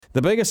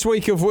The biggest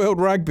week of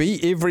World Rugby.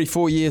 Every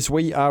 4 years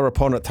we are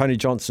upon it. Tony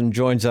Johnson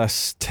joins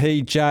us.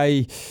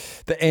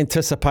 TJ, the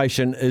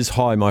anticipation is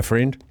high, my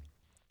friend.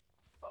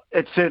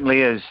 It certainly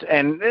is.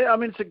 And, I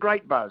mean, it's a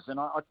great buzz. And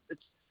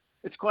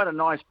it's quite a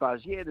nice buzz.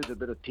 Yeah, there's a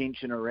bit of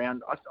tension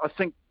around. I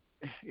think,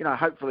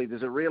 hopefully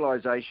there's a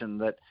realisation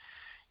that,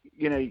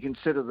 you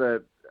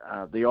consider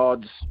the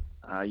odds,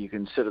 you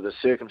consider the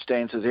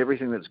circumstances,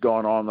 everything that's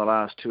gone on the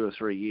last 2 or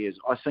 3 years.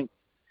 I think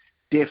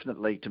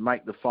definitely to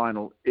make the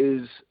final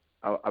is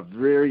a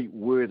very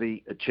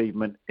worthy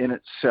achievement in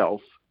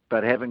itself,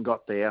 but having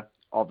got there,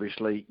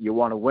 obviously you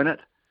want to win it.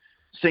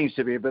 Seems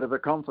to be a bit of a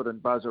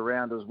confident buzz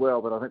around as well,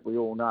 but I think we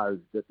all know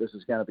that this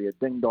is going to be a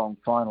ding-dong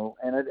final,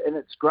 and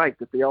it's great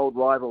that the old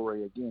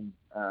rivalry again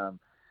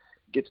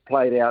gets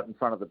played out in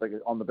front of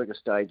on the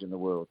biggest stage in the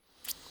world.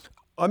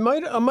 I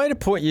made a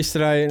point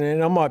yesterday,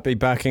 and I might be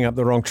barking up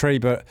the wrong tree,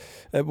 but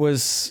it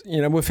was,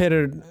 we've had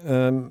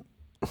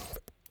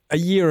a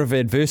year of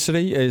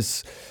adversity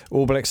as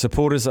All Black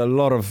supporters. A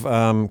lot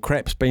of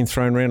crap's been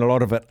thrown around, a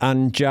lot of it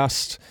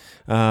unjust.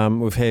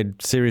 We've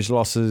had series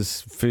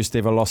losses, first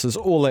ever losses,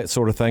 all that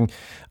sort of thing.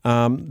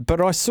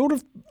 But I sort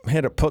of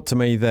had it put to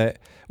me that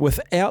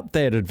without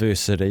that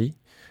adversity,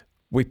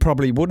 we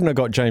probably wouldn't have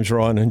got James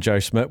Ryan and Joe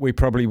Schmidt. We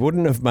probably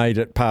wouldn't have made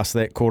it past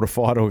that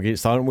quarter-final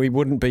against Ireland. We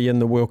wouldn't be in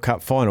the World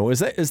Cup final. Is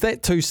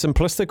that too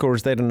simplistic, or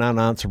is that an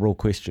unanswerable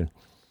question?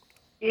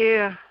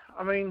 Yeah,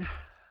 I mean,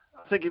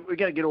 I think we're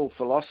going to get all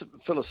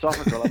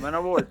philosophical. I mean,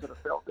 I've always sort of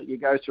felt that you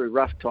go through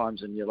rough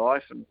times in your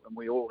life, and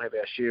we all have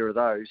our share of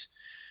those.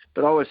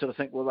 But I always sort of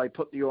think, well, they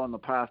put you on the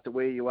path to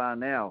where you are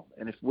now.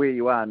 And if where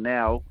you are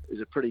now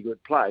is a pretty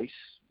good place,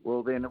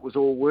 well, then it was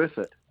all worth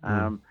it.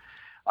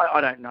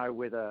 I don't know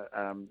whether,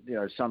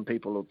 some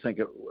people would think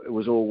it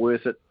was all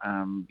worth it.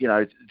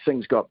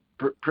 Things got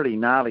pretty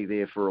gnarly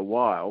there for a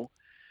while.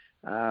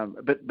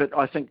 But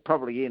I think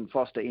probably Ian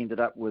Foster ended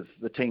up with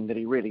the team that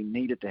he really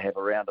needed to have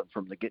around him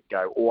from the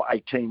get-go, or a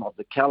team of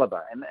the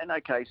calibre. And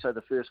okay, so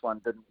the first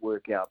one didn't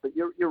work out. But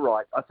you're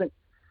right. I think,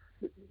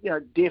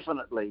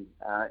 definitely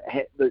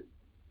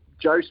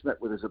Joe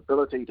Schmidt, with his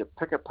ability to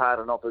pick apart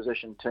an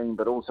opposition team,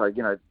 but also,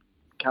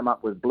 come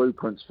up with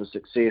blueprints for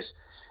success,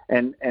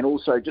 and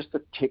also just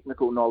the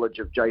technical knowledge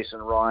of Jason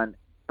Ryan,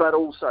 but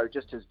also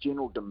just his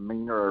general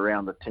demeanour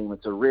around the team.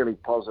 It's a really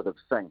positive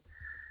thing.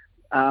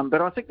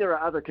 But I think there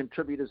are other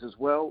contributors as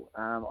well.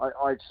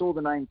 I saw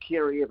the name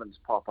Kerry Evans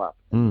pop up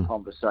in the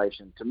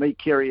conversation. To me,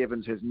 Kerry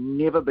Evans has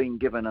never been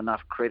given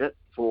enough credit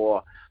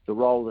for the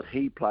role that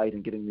he played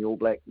in getting the All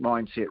Black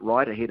mindset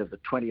right ahead of the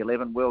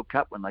 2011 World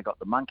Cup when they got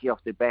the monkey off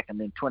their back, and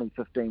then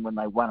 2015 when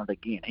they won it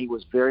again. He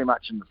was very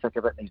much in the thick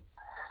of it, and he's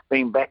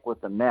been back with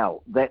them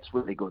now. That's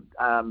really good.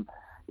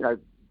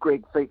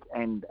 Greg Feek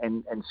and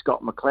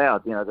Scott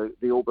McLeod,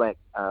 the All Black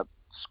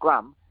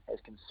scrum, has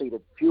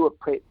conceded fewer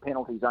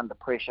penalties under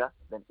pressure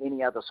than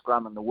any other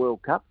scrum in the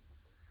World Cup.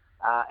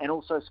 And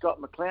also Scott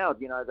McLeod,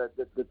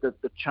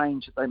 the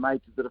change that they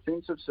made to the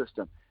defensive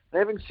system. And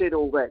having said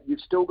all that,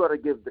 you've still got to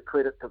give the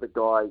credit to the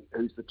guy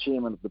who's the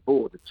chairman of the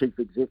board, the chief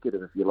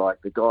executive, if you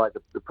like, the guy,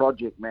 the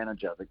project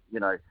manager,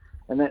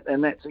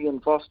 and that's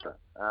Ian Foster.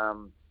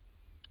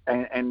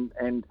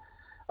 And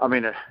I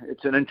mean,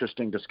 it's an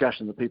interesting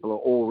discussion that people are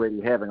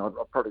already having. I'd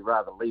probably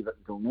rather leave it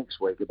until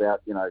next week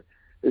about,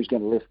 who's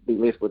going to be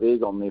left with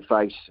egg on their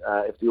face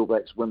if the All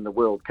Blacks win the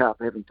World Cup,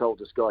 having told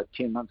this guy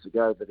 10 months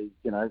ago that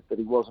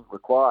he wasn't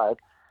required.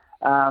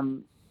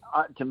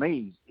 To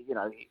me,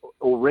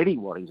 already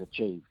what he's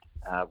achieved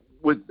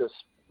with this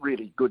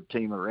really good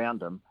team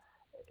around him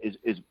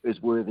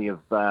is worthy of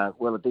a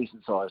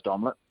decent-sized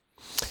omelette.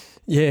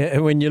 Yeah,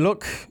 and when you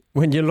look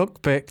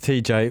back,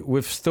 TJ,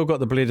 we've still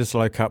got the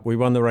Bledisloe Cup. We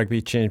won the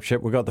Rugby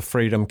Championship. We got the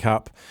Freedom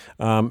Cup,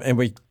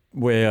 and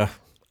we're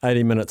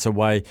 80 minutes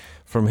away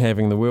from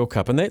having the World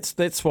Cup, and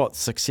that's what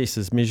success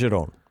is measured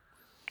on.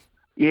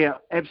 Yeah,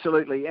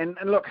 absolutely. And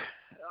look,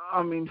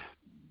 I mean,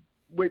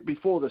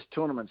 before this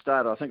tournament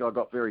started, I think I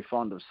got very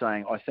fond of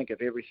saying, I think if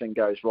everything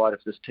goes right,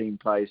 if this team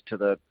plays to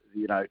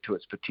to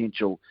its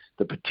potential,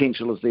 the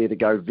potential is there to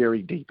go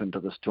very deep into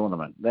this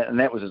tournament. And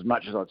that was as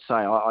much as I'd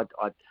say.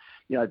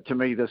 To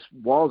me, this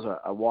was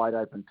a wide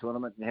open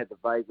tournament and had the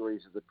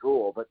vagaries of the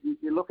draw. But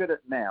you look at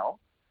it now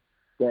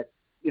that,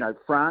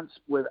 France,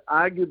 with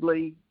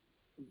arguably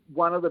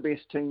one of the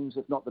best teams,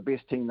 if not the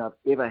best team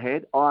they've ever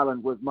had.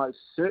 Ireland was most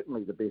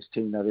certainly the best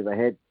team they've ever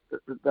had.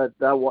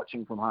 They're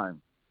watching from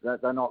home.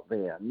 They're not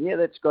there. And yeah,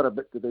 that's got a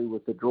bit to do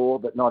with the draw,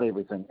 but not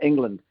everything.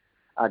 England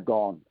are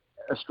gone.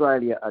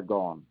 Australia are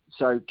gone.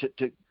 So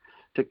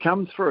to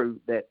come through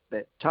that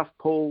tough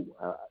pool,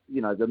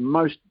 the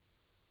most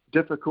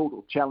difficult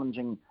or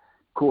challenging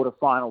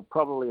quarter-final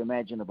probably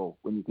imaginable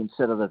when you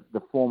consider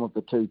the form of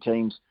the two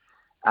teams.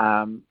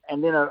 And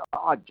then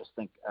I just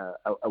think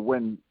a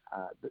win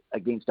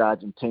against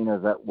Argentina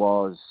that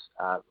was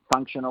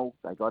functional.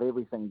 They got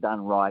everything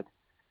done right,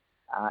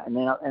 and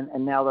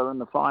now they're in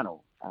the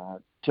final.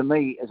 To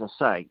me, as I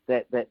say,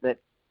 that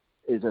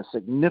is a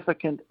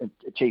significant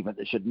achievement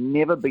that should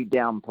never be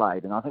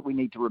downplayed, and I think we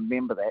need to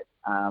remember that.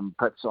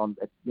 Perhaps on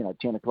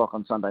 10 o'clock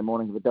on Sunday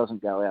morning, if it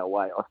doesn't go our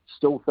way, I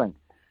still think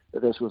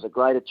that this was a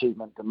great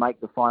achievement to make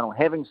the final.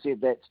 Having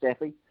said that,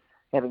 Staffy,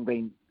 having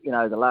been,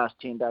 the last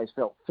 10 days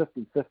felt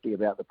 50-50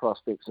 about the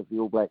prospects of the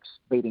All Blacks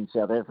beating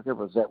South Africa,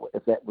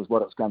 if that was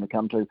what it's going to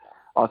come to,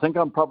 I think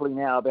I'm probably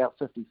now about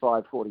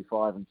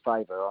 55-45 in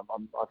favour.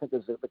 I think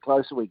as the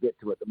closer we get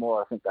to it, the more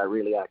I think they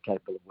really are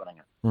capable of winning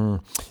it.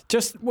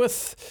 Just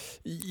with,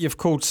 you've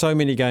called so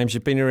many games,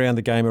 you've been around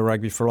the game of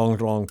rugby for a long,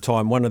 long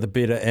time, one of the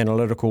better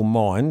analytical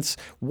minds.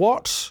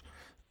 What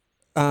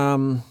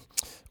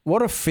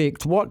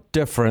effect, what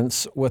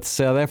difference with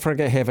South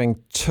Africa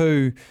having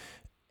two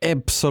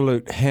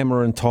absolute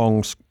hammer and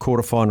tongs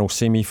quarterfinal,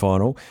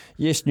 semi-final?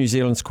 Yes, New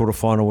Zealand's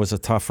quarterfinal was a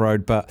tough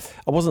road, but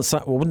I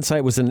wouldn't say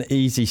it was an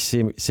easy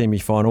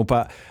semi-final,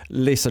 but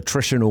less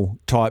attritional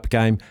type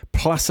game,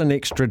 plus an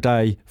extra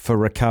day for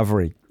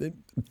recovery.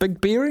 Big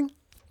bearing?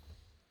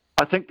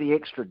 I think the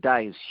extra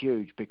day is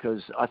huge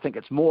because I think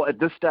it's more, at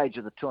this stage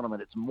of the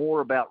tournament, it's more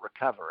about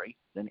recovery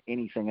than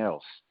anything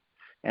else.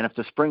 And if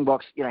the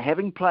Springboks,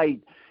 having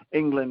played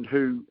England,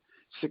 who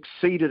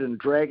succeeded in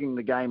dragging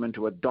the game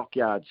into a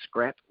dockyard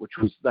scrap, which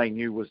they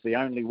knew was the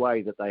only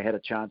way that they had a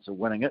chance of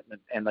winning it,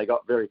 and they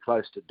got very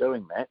close to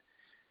doing that.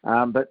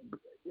 But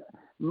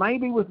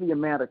maybe with the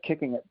amount of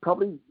kicking, it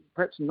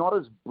perhaps not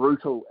as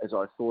brutal as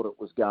I thought it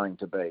was going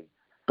to be.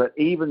 But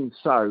even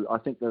so, I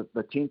think the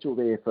potential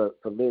there for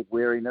leg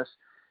weariness.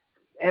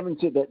 Having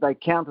said that, they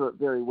counter it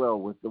very well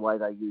with the way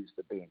they use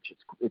the bench.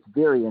 It's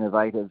very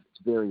innovative, it's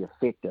very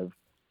effective,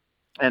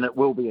 and it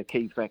will be a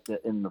key factor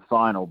in the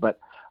final. But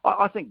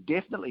I think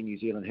definitely New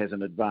Zealand has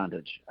an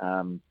advantage.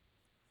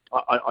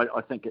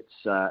 I think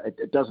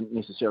it doesn't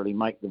necessarily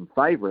make them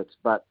favourites,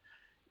 but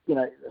as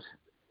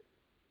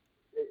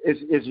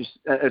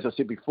I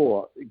said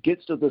before, it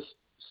gets to this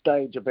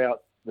stage of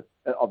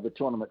the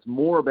tournament. It's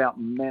more about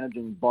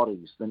managing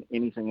bodies than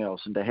anything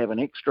else, and to have an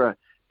extra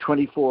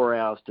 24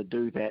 hours to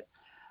do that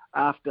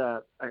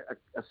after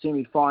a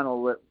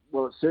semi-final that,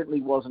 well, it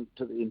certainly wasn't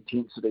to the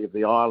intensity of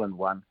the Ireland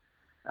one.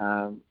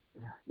 I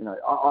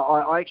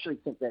actually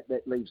think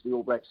that leaves the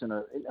All Blacks in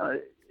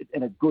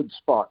a good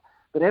spot.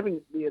 But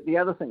having the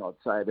other thing I'd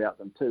say about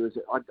them too is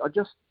that I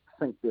just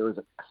think there is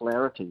a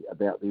clarity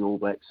about the All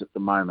Blacks at the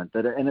moment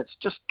and it's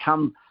just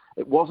come.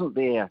 It wasn't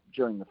there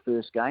during the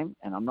first game,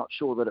 and I'm not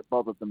sure that it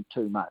bothered them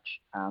too much.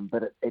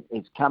 But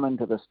it's come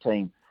into this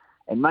team,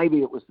 and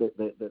maybe it was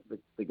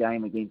the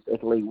game against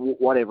Italy,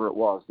 whatever it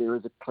was. There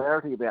is a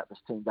clarity about this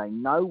team. They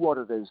know what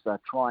it is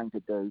they're trying to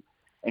do,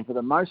 and for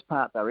the most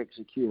part, they're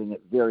executing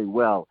it very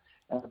well.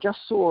 And I just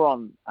saw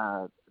on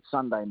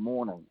Sunday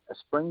morning a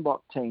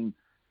Springbok team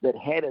that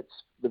had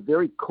the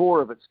very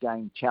core of its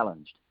game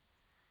challenged,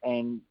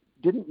 and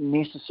didn't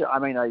necessarily. I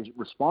mean, they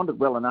responded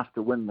well enough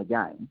to win the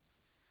game.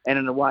 And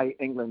in a way,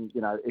 England,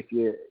 I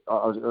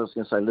was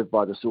going to say live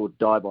by the sword,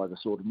 die by the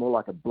sword, more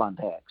like a blunt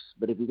axe.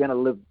 But if you're going to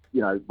live,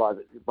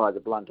 by the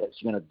blunt axe,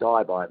 you're going to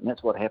die by it, and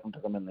that's what happened to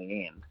them in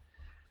the end.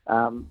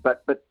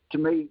 But to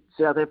me,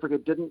 South Africa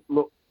didn't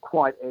look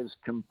quite as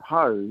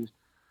composed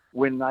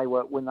when they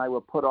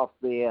were put off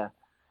their,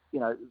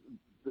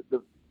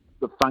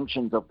 the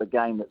functions of the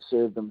game that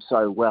served them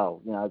so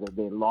well.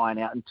 Their line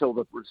out until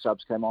the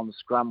subs came on, the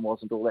scrum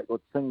wasn't all that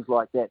good, things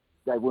like that.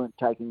 They weren't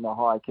taking the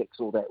high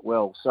kicks all that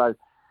well. So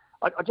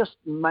I just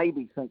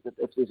maybe think that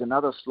if there's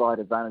another slight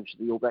advantage to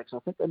the All Blacks, I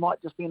think they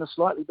might just be in a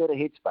slightly better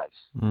headspace.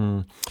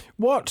 And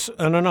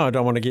I know I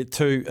don't want to get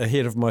too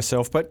ahead of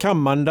myself, but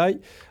come Monday,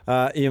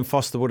 Ian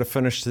Foster would have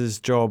finished his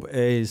job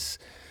as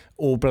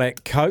All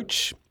Black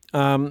coach.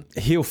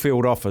 He'll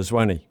field offers,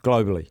 won't he,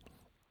 globally?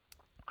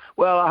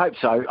 Well, I hope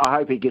so. I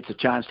hope he gets a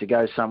chance to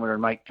go somewhere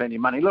and make plenty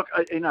of money. Look,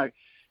 and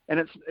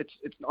it's.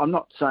 I'm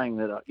not saying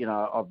that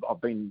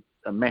I've been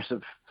a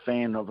massive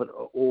fan of it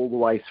all the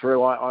way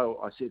through.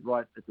 I said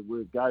right at the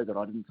word go that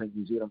I didn't think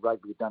New Zealand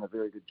Rugby had done a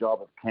very good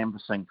job of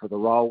canvassing for the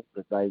role,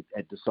 that they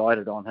had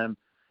decided on him,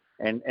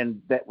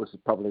 and that was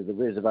probably the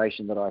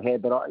reservation that I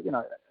had. But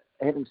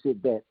having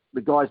said that, the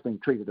guy's been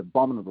treated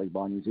abominably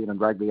by New Zealand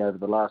Rugby over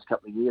the last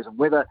couple of years, and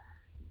whether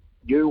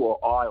you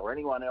or I or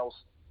anyone else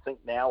think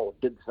now or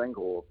did think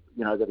or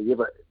that he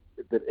ever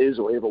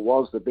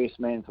was the best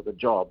man for the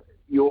job,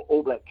 you're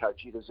All Black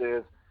coach, you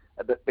deserve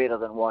a bit better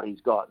than what he's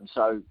got. And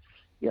so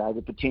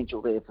the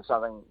potential there for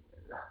something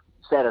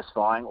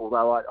satisfying,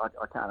 although I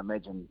can't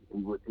imagine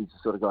he's the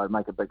sort of guy who'd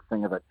make a big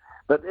thing of it.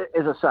 But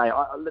as I say,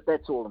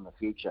 that's all in the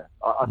future.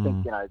 I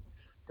think,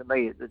 to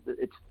me,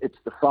 it's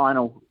the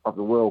final of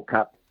the World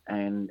Cup,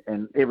 and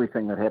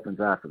everything that happens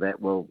after that,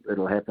 well,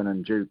 it'll happen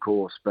in due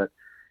course. But,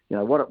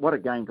 what a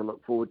game to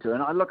look forward to.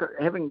 And I look at,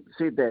 having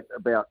said that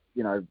about,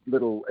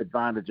 little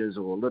advantages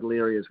or little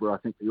areas where I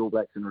think the All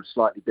Blacks are in a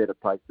slightly better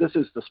place, this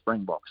is the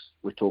Springboks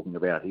we're talking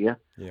about here.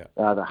 Yeah.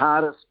 The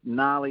hardest,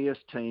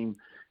 gnarliest team.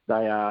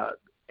 They are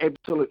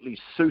absolutely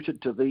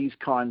suited to these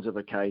kinds of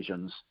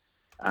occasions.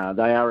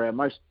 They are our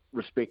most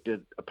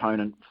respected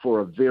opponent for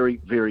a very,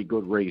 very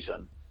good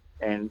reason.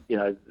 And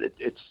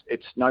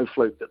it's no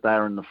fluke that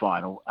they're in the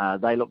final.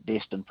 They look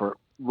destined for it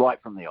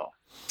right from the off.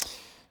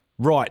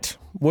 Right.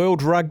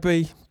 World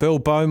Rugby, Bill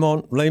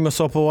Beaumont, Lima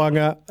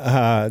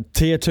Sopoaga,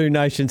 Tier 2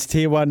 nations,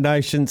 Tier 1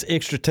 nations,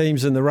 extra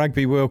teams in the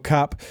Rugby World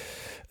Cup.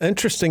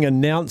 Interesting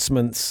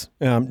announcements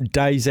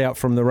days out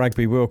from the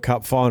Rugby World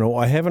Cup final.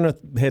 I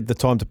haven't had the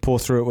time to pour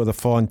through it with a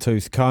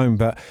fine-tooth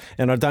comb,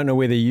 and I don't know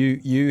whether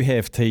you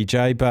have,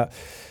 TJ, but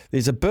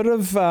there's a bit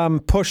of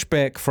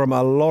pushback from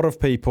a lot of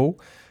people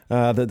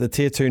that the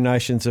Tier 2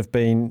 nations have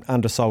been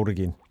undersold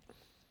again.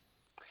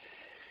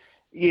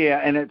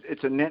 Yeah, and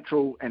it's a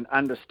natural and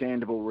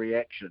understandable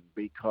reaction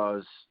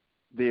because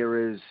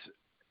there is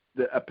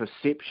a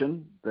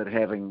perception that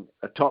having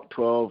a top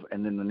 12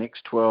 and then the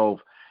next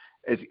 12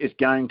 is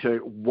going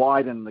to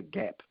widen the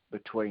gap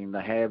between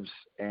the haves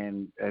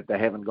and they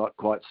haven't got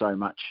quite so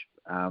much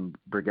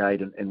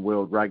brigade in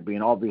World Rugby.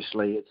 And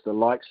obviously it's the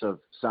likes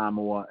of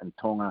Samoa and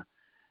Tonga,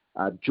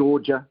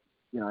 Georgia,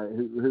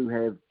 who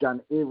have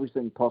done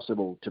everything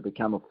possible to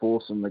become a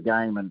force in the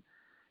game, and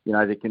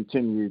the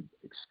continued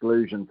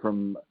exclusion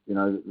from,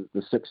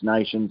 the Six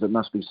Nations. It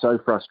must be so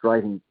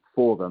frustrating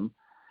for them.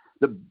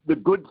 The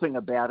good thing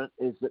about it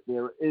is that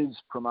there is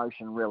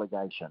promotion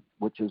relegation,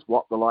 which is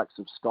what the likes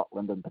of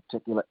Scotland, in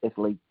particular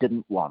Italy,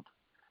 didn't want.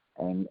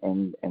 And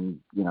we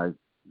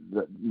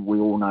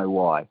all know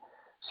why.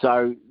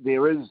 So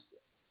there is,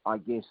 I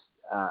guess,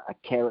 a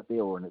carrot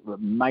there, or a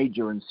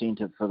major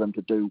incentive for them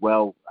to do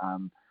well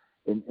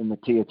in the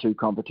Tier 2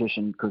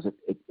 competition, because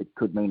it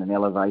could mean an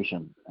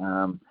elevation.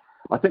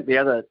 I think the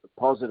other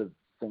positive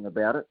thing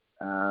about it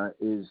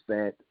is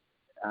that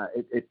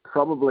it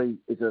probably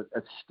is a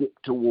step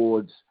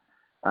towards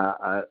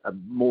a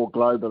more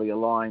globally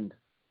aligned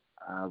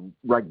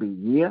rugby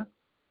year.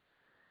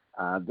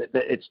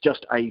 It's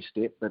just a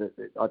step, but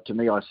to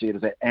me, I see it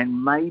as that.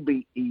 And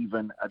maybe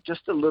even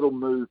just a little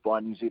move by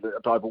New Zealand,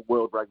 a type of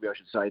World Rugby, I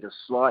should say, to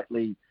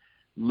slightly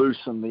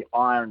loosen the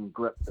iron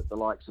grip that the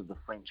likes of the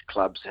French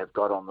clubs have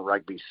got on the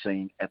rugby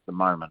scene at the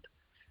moment.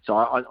 So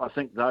I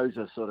think those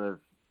are sort of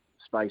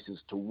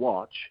spaces to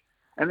watch.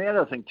 And the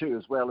other thing too,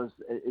 as well, is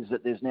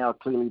that there's now a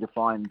clearly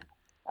defined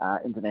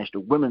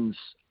international women's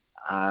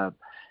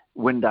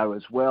window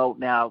as well.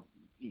 Now,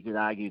 you could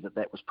argue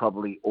that was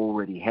probably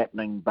already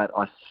happening, but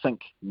I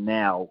think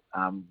now,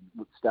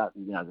 with the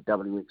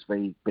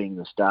WXV being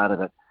the start of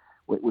it,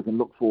 we can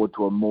look forward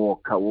to a more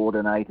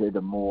coordinated,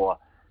 a more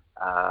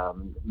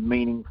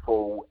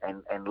meaningful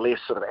and less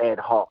sort of ad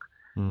hoc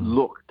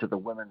look to the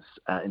women's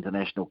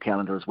international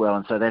calendar as well.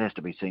 And so that has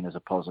to be seen as a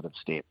positive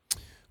step.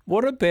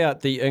 What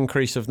about the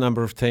increase of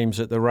number of teams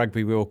at the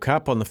Rugby World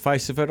Cup? On the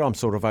face of it, I'm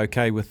sort of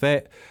okay with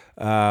that.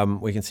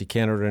 We can see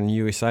Canada and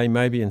USA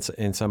maybe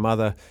and some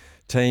other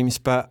teams,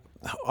 but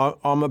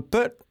I'm a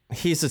bit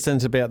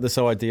hesitant about this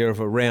idea of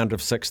a round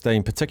of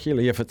 16,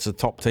 particularly if it's a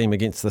top team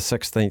against the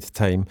 16th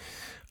team.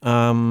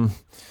 I'm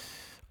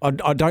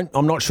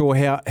not sure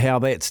how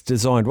that's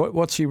designed.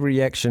 What's your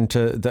reaction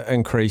to the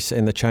increase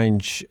and the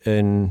change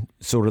in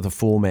sort of the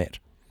format?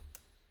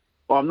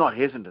 Well, I'm not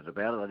hesitant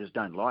about it. I just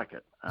don't like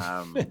it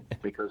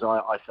because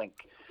I think,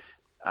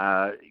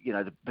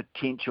 the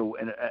potential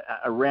in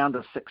a round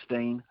of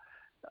 16,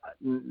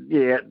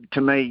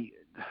 to me,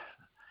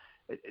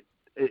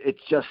 it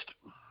just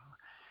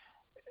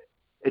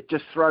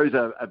throws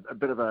a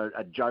bit of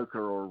a joker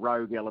or a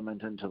rogue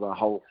element into the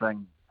whole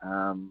thing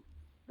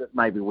that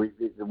maybe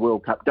the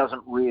World Cup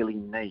doesn't really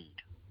need.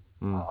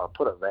 I'll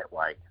put it that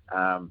way.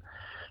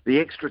 The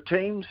extra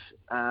teams,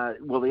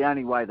 the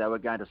only way they were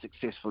going to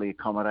successfully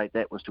accommodate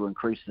that was to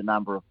increase the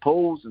number of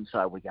pools, and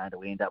so we're going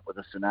to end up with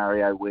a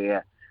scenario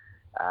where,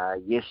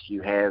 yes,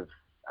 you have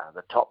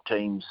the top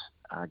teams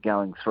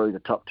going through, the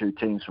top two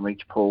teams from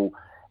each pool,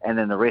 and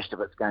then the rest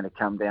of it's going to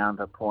come down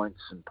to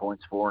points and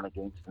points for and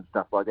against and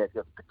stuff like that.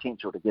 You've got the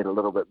potential to get a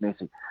little bit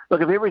messy.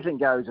 Look, if everything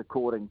goes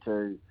according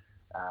to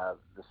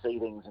the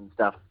seedings and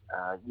stuff,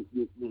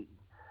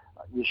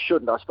 you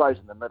shouldn't. I suppose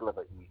in the middle of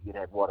it, you'd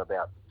have,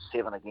 about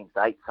 7 against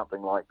 8,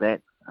 something like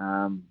that.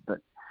 But,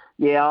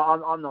 yeah,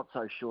 I'm not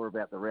so sure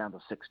about the round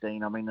of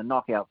 16. I mean, the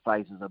knockout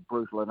phases are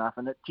brutal enough,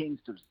 and it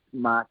tends to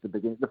mark the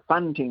beginning. The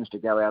fun tends to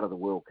go out of the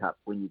World Cup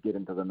when you get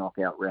into the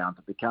knockout rounds.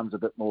 It becomes a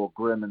bit more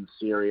grim and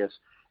serious,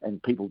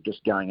 and people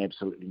just going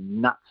absolutely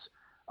nuts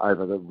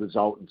over the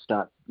result and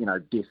start,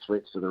 death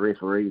threats to the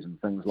referees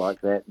and things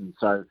like that. And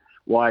so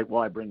why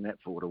bring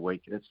that forward a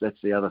week?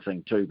 That's the other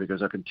thing too,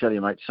 because I can tell you,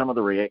 mate, some of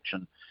the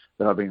reaction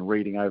that I've been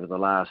reading over the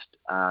last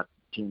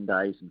 10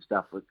 days and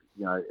stuff,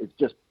 it's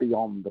just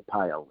beyond the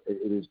pale.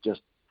 It is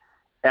just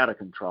out of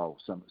control,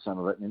 some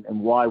of it.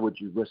 And why would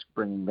you risk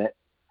bringing that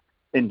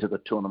into the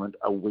tournament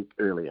a week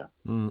earlier?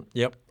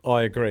 Yep,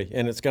 I agree.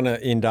 And it's going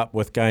to end up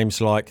with games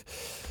like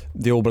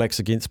the All Blacks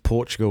against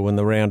Portugal in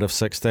the round of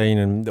 16,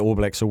 and the All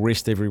Blacks will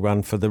rest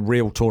everyone for the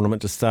real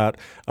tournament to start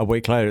a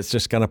week later. It's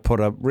just going to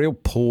put a real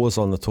pause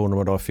on the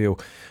tournament, I feel,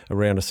 a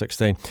round of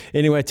 16.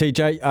 Anyway,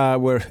 TJ,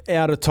 we're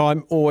out of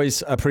time.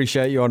 Always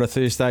appreciate you on a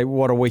Thursday.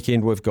 What a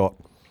weekend we've got.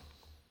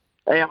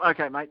 Yeah,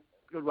 okay, mate.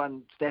 Good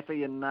one,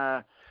 Staffy. And,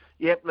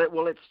 Yep.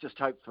 Let's just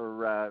hope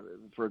for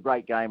a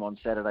great game on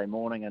Saturday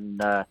morning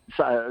and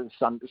Sunday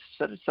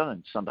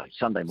morning.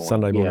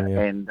 Sunday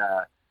morning,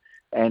 yeah.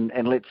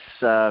 And let's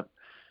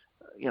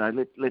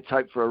let's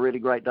hope for a really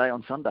great day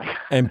on Sunday.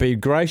 And be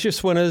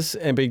gracious winners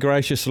and be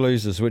gracious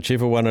losers,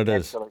 whichever one it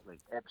is.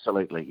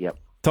 Absolutely. Yep.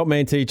 Top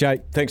man,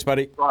 TJ. Thanks,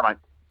 buddy. Right, mate.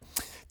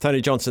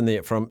 Tony Johnson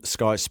there from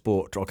Sky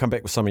Sport. I'll come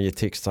back with some of your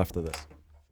texts after this.